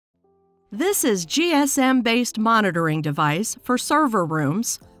This is GSM-based monitoring device for server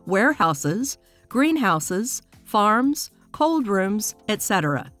rooms, warehouses, greenhouses, farms, cold rooms,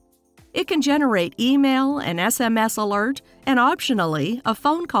 etc. It can generate email and SMS alert and optionally a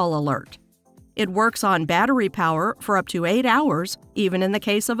phone call alert. It works on battery power for up to 8 hours, even in the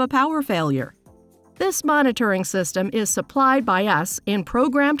case of a power failure. This monitoring system is supplied by us in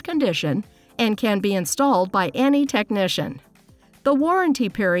programmed condition and can be installed by any technician. The warranty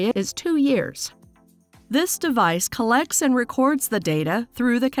period is 2 years. This device collects and records the data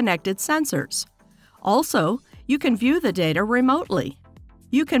through the connected sensors. Also, you can view the data remotely.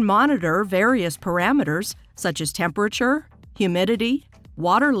 You can monitor various parameters such as temperature, humidity,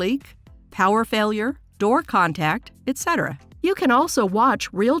 water leak, power failure, door contact, etc. You can also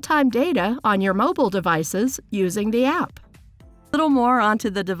watch real-time data on your mobile devices using the app. A little more onto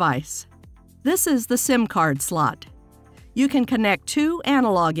the device. This is the SIM card slot. You can connect 2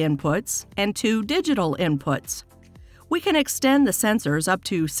 analog inputs and 2 digital inputs. We can extend the sensors up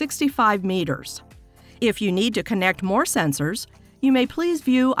to 65 meters. If you need to connect more sensors, you may please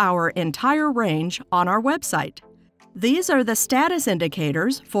view our entire range on our website. These are the status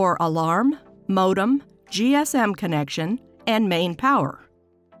indicators for alarm, modem, GSM connection, and main power.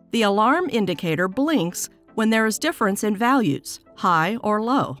 The alarm indicator blinks when there is difference in values, high or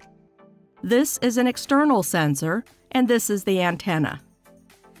low. This is an external sensor, and this is the antenna.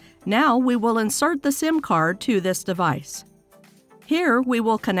 Now we will insert the SIM card to this device. Here we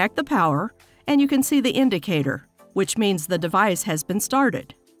will connect the power, and you can see the indicator, which means the device has been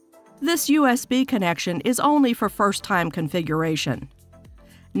started. This USB connection is only for first-time configuration.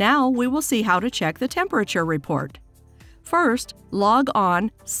 Now we will see how to check the temperature report. First, log on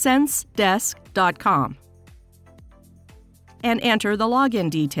sensedesk.com and enter the login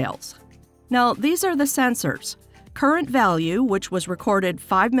details. Now, these are the sensors: current value, which was recorded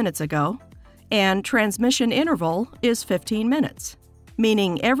 5 minutes ago, and transmission interval is 15 minutes,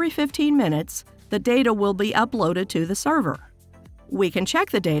 meaning every 15 minutes, the data will be uploaded to the server. We can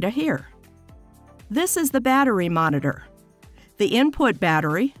check the data here. This is the battery monitor, the input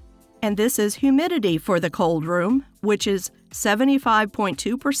battery, and this is humidity for the cold room, which is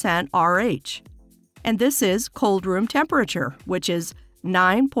 75.2% RH. And this is cold room temperature, which is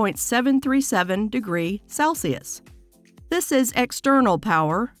 9.737 degrees Celsius. This is external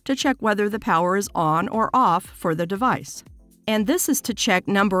power to check whether the power is on or off for the device. And this is to check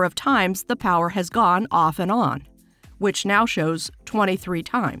number of times the power has gone off and on, which now shows 23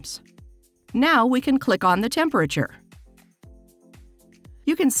 times. Now we can click on the temperature.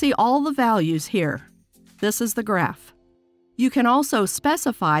 You can see all the values here. This is the graph. You can also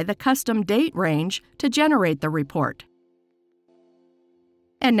specify the custom date range to generate the report.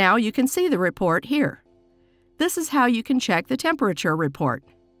 And now you can see the report here. This is how you can check the temperature report.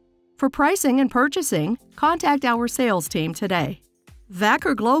 For pricing and purchasing, contact our sales team today.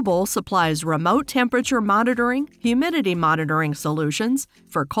 Vacker Global supplies remote temperature monitoring, humidity monitoring solutions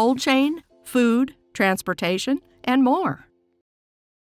for cold chain, food, transportation, and more.